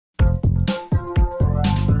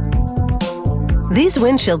These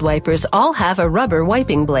windshield wipers all have a rubber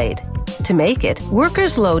wiping blade. To make it,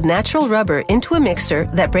 workers load natural rubber into a mixer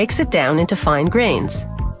that breaks it down into fine grains.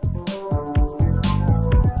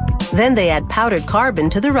 Then they add powdered carbon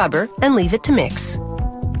to the rubber and leave it to mix.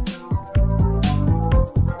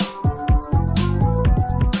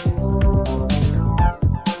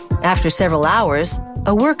 After several hours,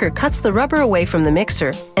 a worker cuts the rubber away from the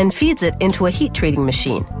mixer and feeds it into a heat treating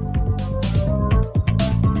machine.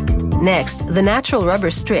 Next, the natural rubber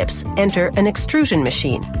strips enter an extrusion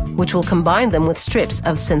machine, which will combine them with strips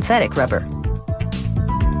of synthetic rubber.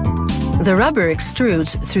 The rubber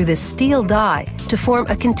extrudes through this steel die to form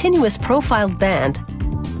a continuous profiled band.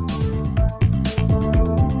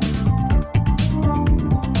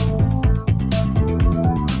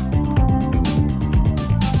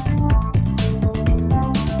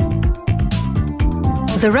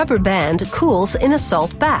 The rubber band cools in a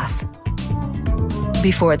salt bath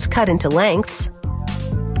before it's cut into lengths,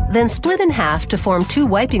 then split in half to form two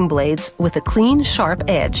wiping blades with a clean, sharp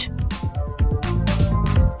edge.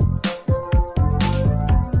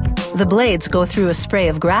 The blades go through a spray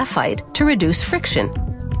of graphite to reduce friction,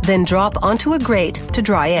 then drop onto a grate to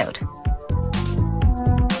dry out.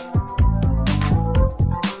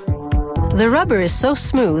 The rubber is so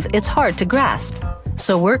smooth it's hard to grasp,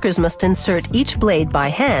 so workers must insert each blade by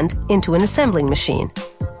hand into an assembling machine.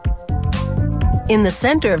 In the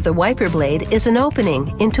center of the wiper blade is an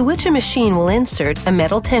opening into which a machine will insert a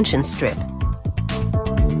metal tension strip.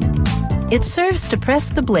 It serves to press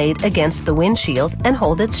the blade against the windshield and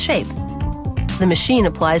hold its shape. The machine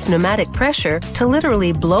applies pneumatic pressure to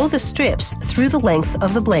literally blow the strips through the length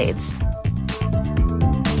of the blades.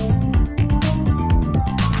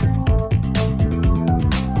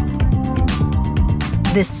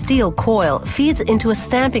 This steel coil feeds into a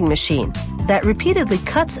stamping machine that repeatedly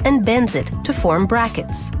cuts and bends it to form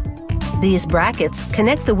brackets. These brackets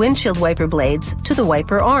connect the windshield wiper blades to the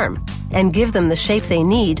wiper arm and give them the shape they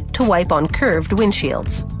need to wipe on curved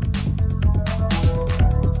windshields.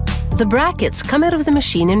 The brackets come out of the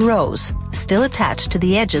machine in rows, still attached to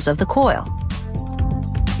the edges of the coil.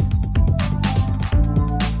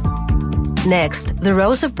 Next, the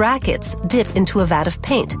rows of brackets dip into a vat of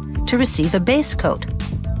paint to receive a base coat,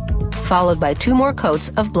 followed by 2 more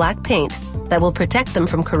coats of black paint that will protect them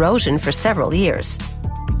from corrosion for several years.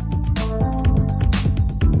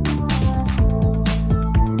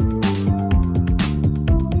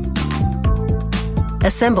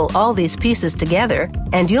 Assemble all these pieces together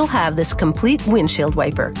and you'll have this complete windshield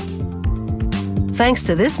wiper. Thanks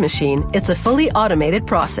to this machine, it's a fully automated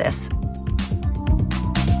process.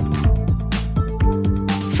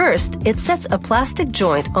 First, it sets a plastic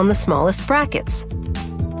joint on the smallest brackets,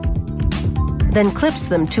 then clips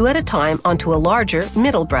them 2 at a time onto a larger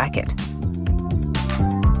middle bracket.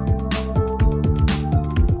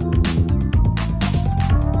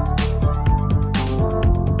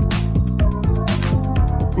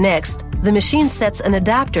 Next, the machine sets an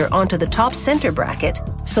adapter onto the top center bracket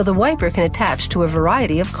so the wiper can attach to a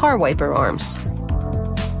variety of car wiper arms.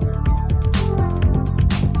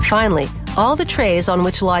 Finally, all the trays on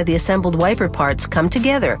which lie the assembled wiper parts come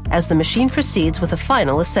together as the machine proceeds with a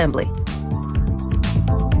final assembly.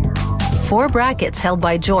 4 brackets held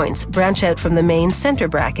by joints branch out from the main center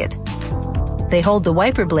bracket. They hold the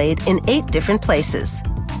wiper blade in 8 different places.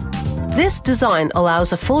 This design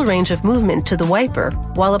allows a full range of movement to the wiper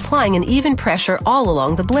while applying an even pressure all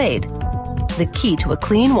along the blade, the key to a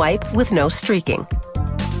clean wipe with no streaking.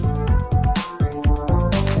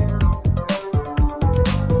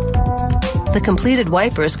 The completed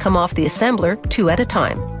wipers come off the assembler 2 at a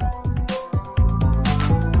time.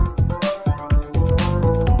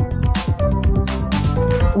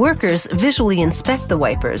 Workers visually inspect the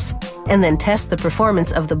wipers and then test the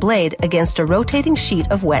performance of the blade against a rotating sheet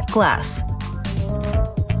of wet glass.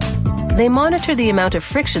 They monitor the amount of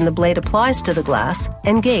friction the blade applies to the glass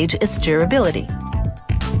and gauge its durability.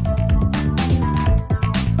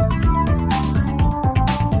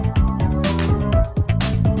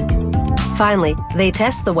 Finally, they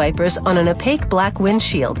test the wipers on an opaque black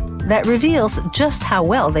windshield that reveals just how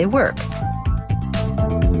well they work.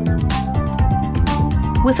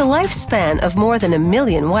 With a lifespan of more than 1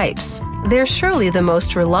 million wipes, they're surely the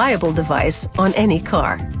most reliable device on any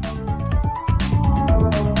car.